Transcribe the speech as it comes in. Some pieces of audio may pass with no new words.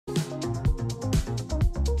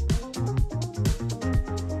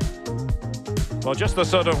Well, just the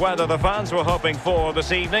sort of weather the fans were hoping for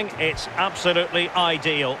this evening. It's absolutely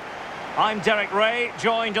ideal. I'm Derek Ray,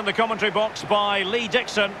 joined in the commentary box by Lee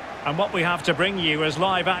Dixon. And what we have to bring you is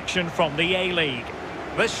live action from the A-League.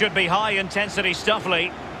 This should be high-intensity stuff,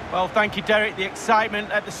 Lee. Well, thank you, Derek. The excitement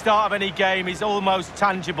at the start of any game is almost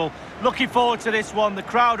tangible. Looking forward to this one. The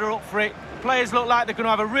crowd are up for it. Players look like they're going to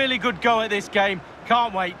have a really good go at this game.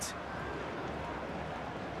 Can't wait.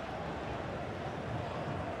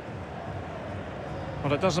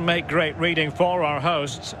 Well, it doesn't make great reading for our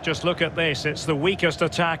hosts. Just look at this. It's the weakest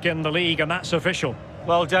attack in the league, and that's official.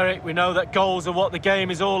 Well, Derek, we know that goals are what the game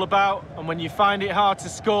is all about, and when you find it hard to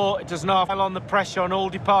score, it does not fall on the pressure on all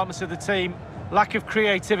departments of the team. Lack of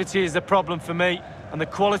creativity is the problem for me, and the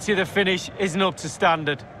quality of the finish isn't up to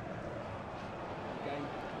standard.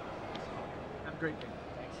 Have a great game.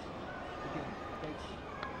 Thanks. Thanks.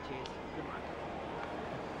 Cheers. Good luck.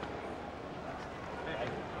 Hey.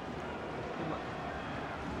 Good luck.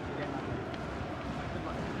 Good luck. Good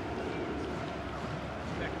luck.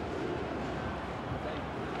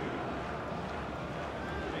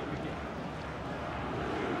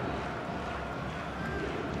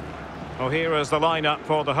 Well, here is the lineup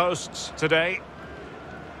for the hosts today.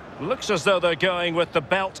 Looks as though they're going with the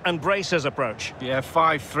belt and braces approach. Yeah,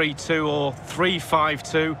 5-3-2 or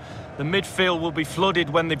 3-5-2. The midfield will be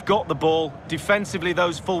flooded when they've got the ball. Defensively,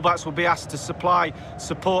 those fullbacks will be asked to supply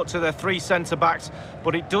support to their three centre-backs,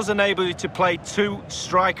 but it does enable you to play two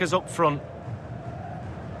strikers up front.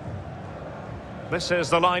 This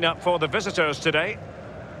is the lineup for the visitors today.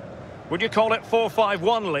 Would you call it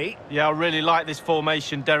 4-5-1, Lee? Yeah, I really like this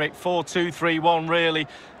formation, Derek. 4-2-3-1, really.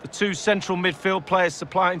 The two central midfield players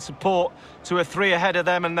supplying support to a three ahead of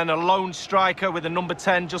them, and then a lone striker with a number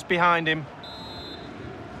 10 just behind him.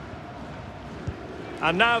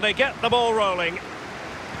 And now they get the ball rolling.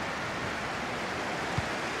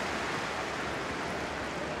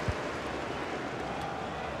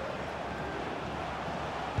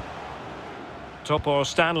 Topo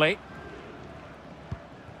Stanley.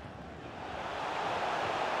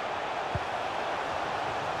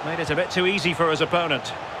 Made it a bit too easy for his opponent.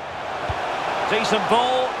 Decent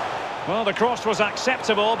ball. Well, the cross was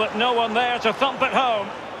acceptable, but no one there to thump it home.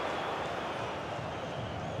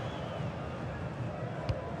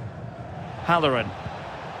 Halloran.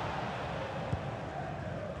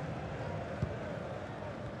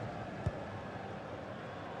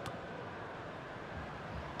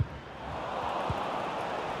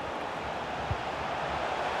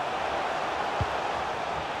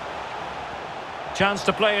 Chance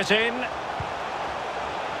to play it in.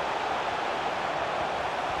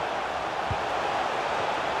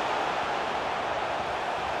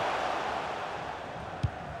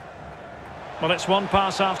 Well, it's one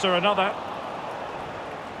pass after another.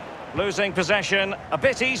 Losing possession a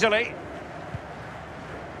bit easily.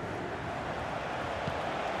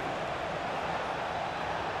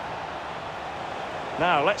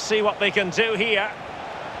 Now, let's see what they can do here.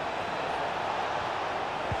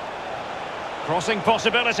 Crossing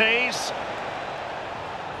possibilities.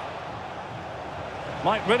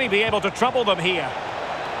 Might really be able to trouble them here.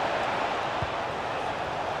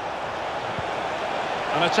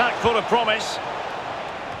 An attack full of promise.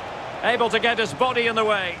 Able to get his body in the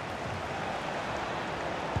way.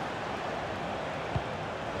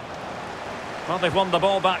 Well, they've won the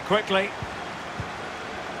ball back quickly.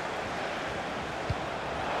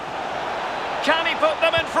 Can he put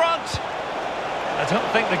them in front? I don't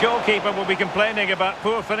think the goalkeeper will be complaining about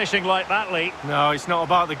poor finishing like that, Lee. No, it's not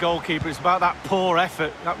about the goalkeeper, it's about that poor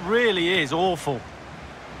effort. That really is awful.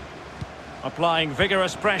 Applying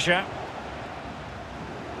vigorous pressure.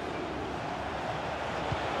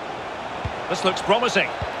 This looks promising.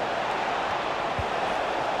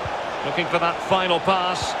 Looking for that final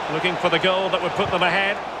pass, looking for the goal that would put them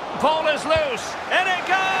ahead. Ball is loose, in it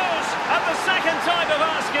goes! At the second time of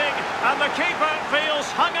asking, and the keeper feels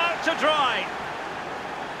hung out to dry.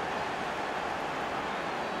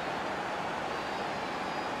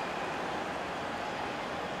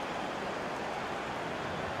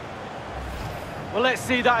 Well, let's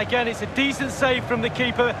see that again. It's a decent save from the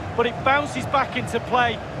keeper, but it bounces back into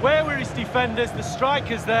play. Where were his defenders? The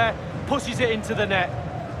striker's there, pushes it into the net.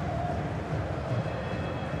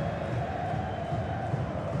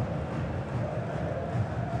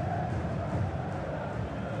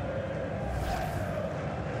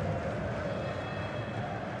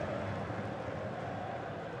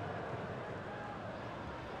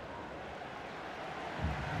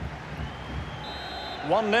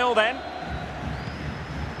 One 0 then.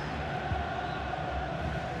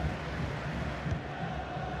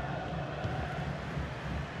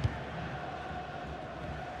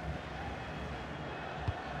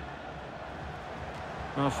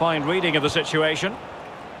 A fine reading of the situation.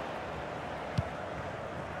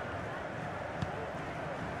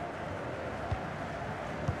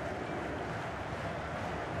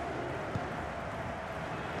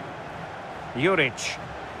 Juric.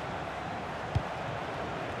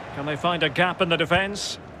 Can they find a gap in the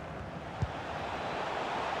defence?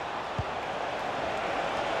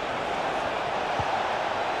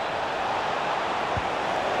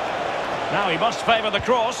 Now he must favour the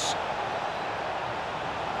cross.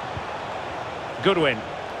 Goodwin.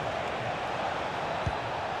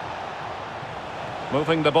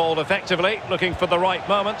 Moving the ball effectively, looking for the right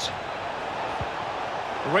moment.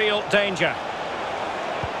 Real danger.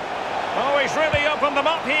 Oh, he's really opened them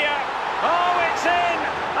up here. Oh, it's in!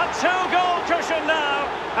 A two-goal cushion now,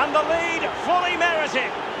 and the lead fully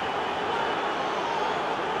merited.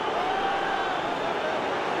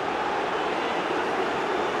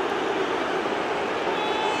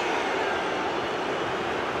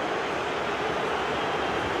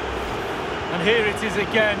 And here it is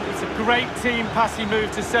again. It's a great team passing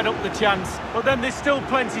move to set up the chance. But then there's still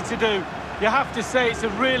plenty to do. You have to say it's a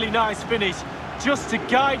really nice finish, just to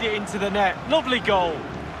guide it into the net. Lovely goal.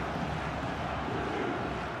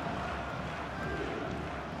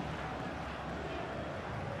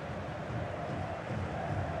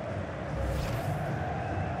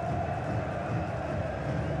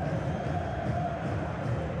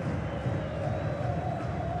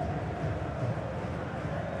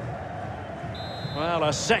 Well,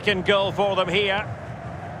 a second goal for them here.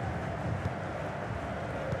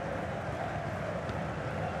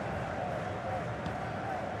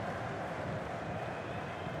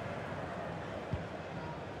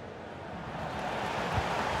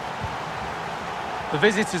 The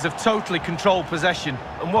visitors have totally controlled possession,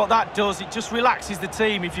 and what that does, it just relaxes the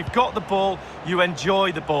team. If you've got the ball, you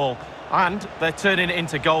enjoy the ball, and they're turning it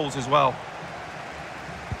into goals as well.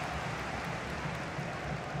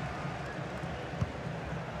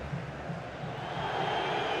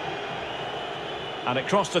 And it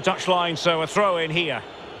crossed the touchline, so a throw in here.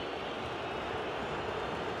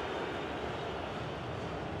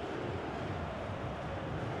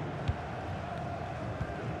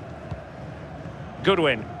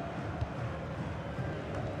 Goodwin.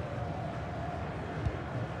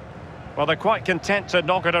 Well, they're quite content to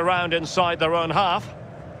knock it around inside their own half.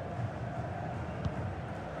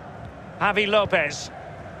 Javi Lopez.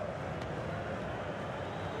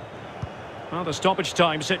 Well, the stoppage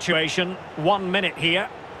time situation, 1 minute here.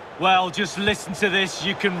 Well, just listen to this.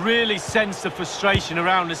 You can really sense the frustration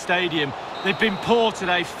around the stadium. They've been poor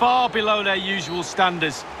today, far below their usual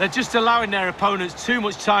standards. They're just allowing their opponents too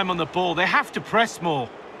much time on the ball. They have to press more.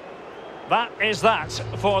 That is that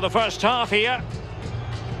for the first half here.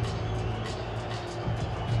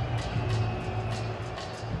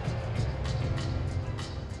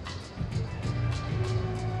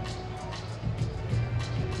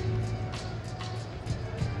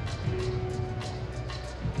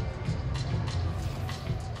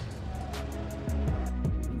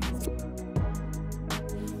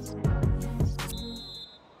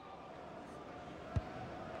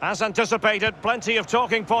 As anticipated, plenty of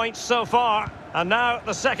talking points so far, and now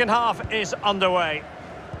the second half is underway.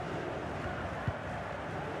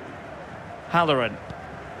 Halloran.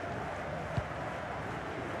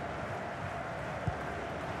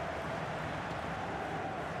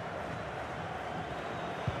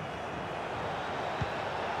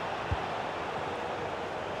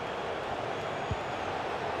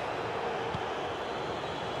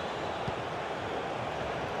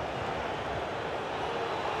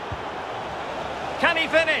 Can he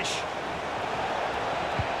finish?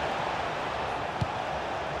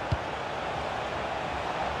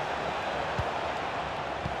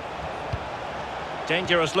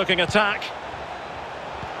 Dangerous looking attack.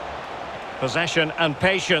 Possession and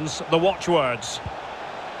patience, the watchwords.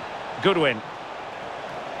 Goodwin.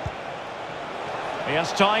 He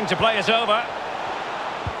has time to play it over.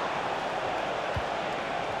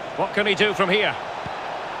 What can he do from here?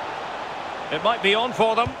 It might be on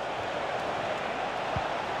for them.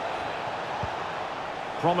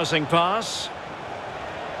 Promising pass.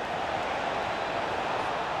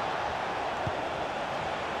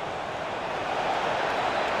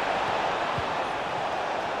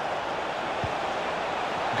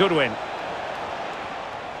 Goodwin.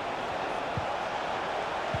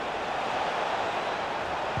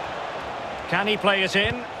 Can he play it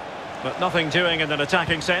in? But nothing doing in an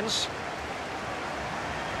attacking sense.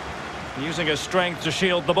 Using his strength to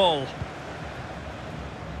shield the ball.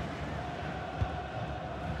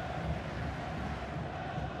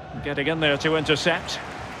 Getting in there to intercept.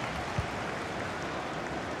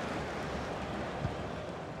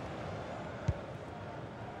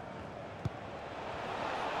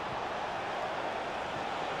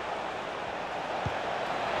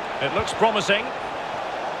 It looks promising.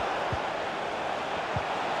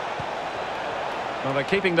 Well, they're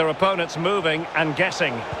keeping their opponents moving and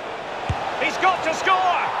guessing. He's got to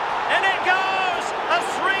score! And it goes! A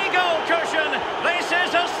 3-goal cushion! This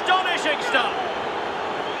is astonishing stuff!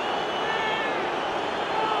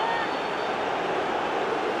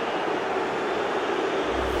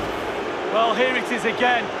 Well, here it is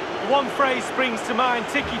again. One phrase springs to mind,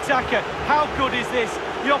 tiki-taka. How good is this?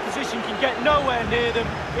 The opposition can get nowhere near them.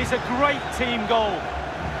 It's a great team goal.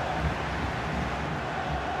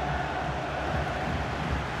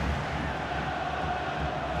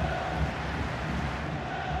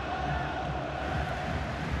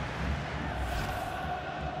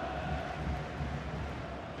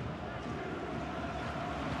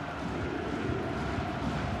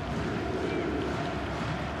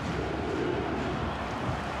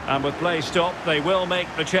 And with play stopped, they will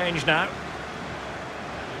make the change now.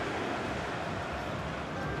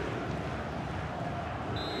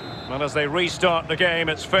 Well, as they restart the game,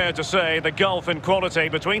 it's fair to say the gulf in quality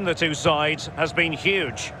between the two sides has been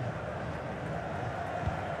huge.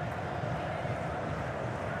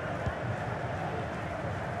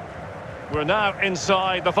 We're now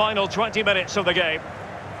inside the final 20 minutes of the game.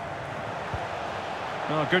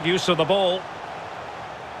 Oh, good use of the ball.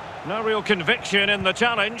 No real conviction in the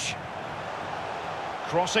challenge.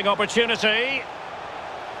 Crossing opportunity.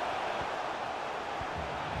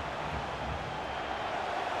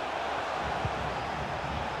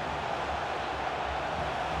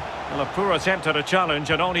 Well, a poor attempt at a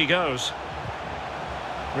challenge and on he goes.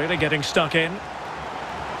 Really getting stuck in.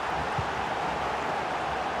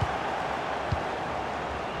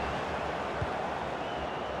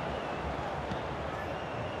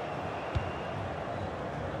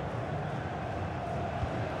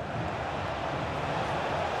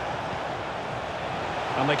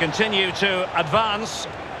 And they continue to advance,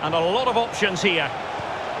 and a lot of options here.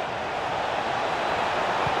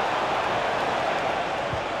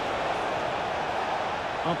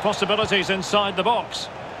 Well, possibilities inside the box.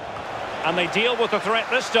 And they deal with the threat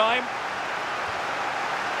this time.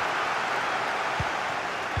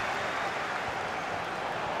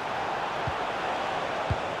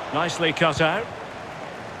 Nicely cut out.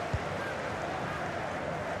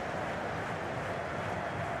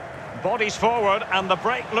 Bodies forward and the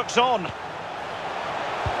break looks on.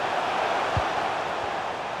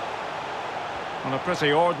 On a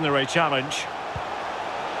pretty ordinary challenge.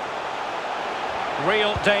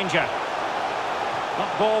 Real danger.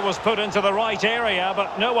 That ball was put into the right area,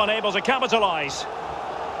 but no one able to capitalise.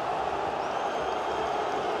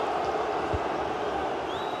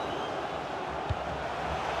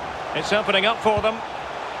 It's opening up for them.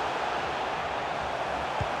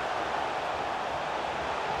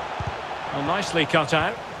 Well, nicely cut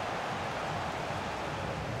out.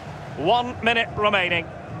 1 minute remaining.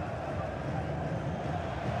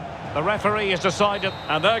 The referee has decided,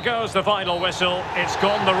 and there goes the final whistle. It's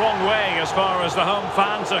gone the wrong way as far as the home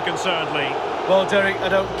fans are concerned, Lee. Well, Derek, I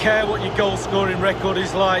don't care what your goal-scoring record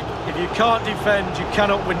is like. If you can't defend, you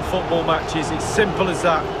cannot win football matches. It's simple as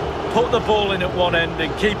that. Put the ball in at one end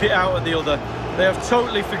and keep it out at the other. They have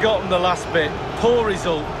totally forgotten the last bit. Poor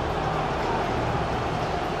result.